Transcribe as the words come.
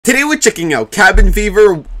Today we're checking out Cabin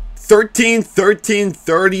Fever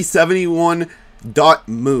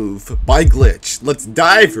 13.13.30.71.move by Glitch. Let's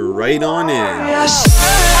dive right on in.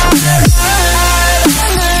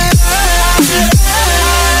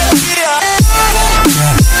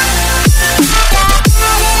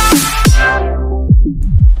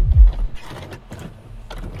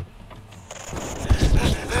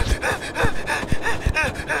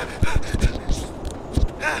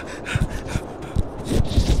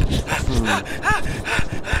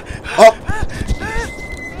 Oh!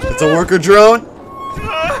 It's a worker drone?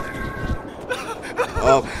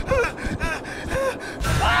 Oh.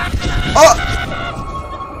 Oh!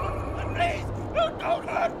 Please, don't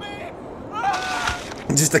hurt me!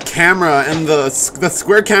 Just a camera, and the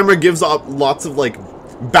square camera gives up lots of like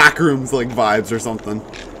backrooms like vibes or something.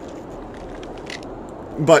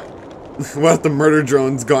 But what if the murder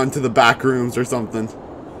drone's gone to the backrooms or something?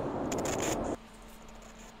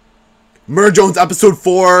 Murder Drones episode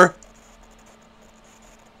 4,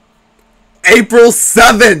 April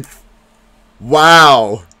 7th.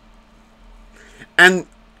 Wow. And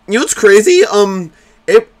you know what's crazy?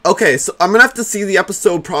 Okay, so I'm gonna have to see the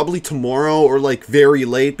episode probably tomorrow or like very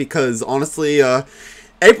late, because honestly,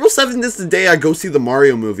 April 7th is the day I go see the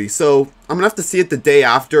Mario movie. So I'm gonna have to see it the day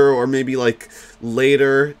after, or maybe like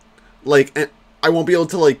later. Like, and I won't be able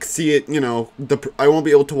to like see it, you know, I won't be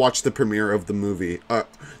able to watch the premiere of the movie,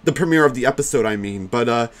 the premiere of the episode, I mean, but,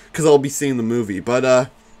 cause I'll be seeing the movie, but,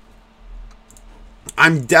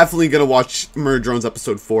 I'm definitely gonna watch Murder Drones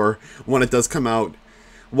episode 4 when it does come out,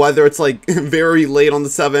 whether it's like very late on the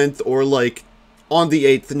 7th or like on the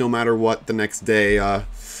 8th, no matter what, the next day.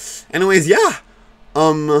 Anyways, yeah,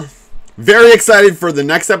 very excited for the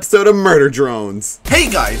next episode of Murder Drones. Hey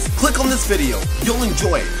guys, click on this video. You'll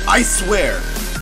enjoy it, I swear.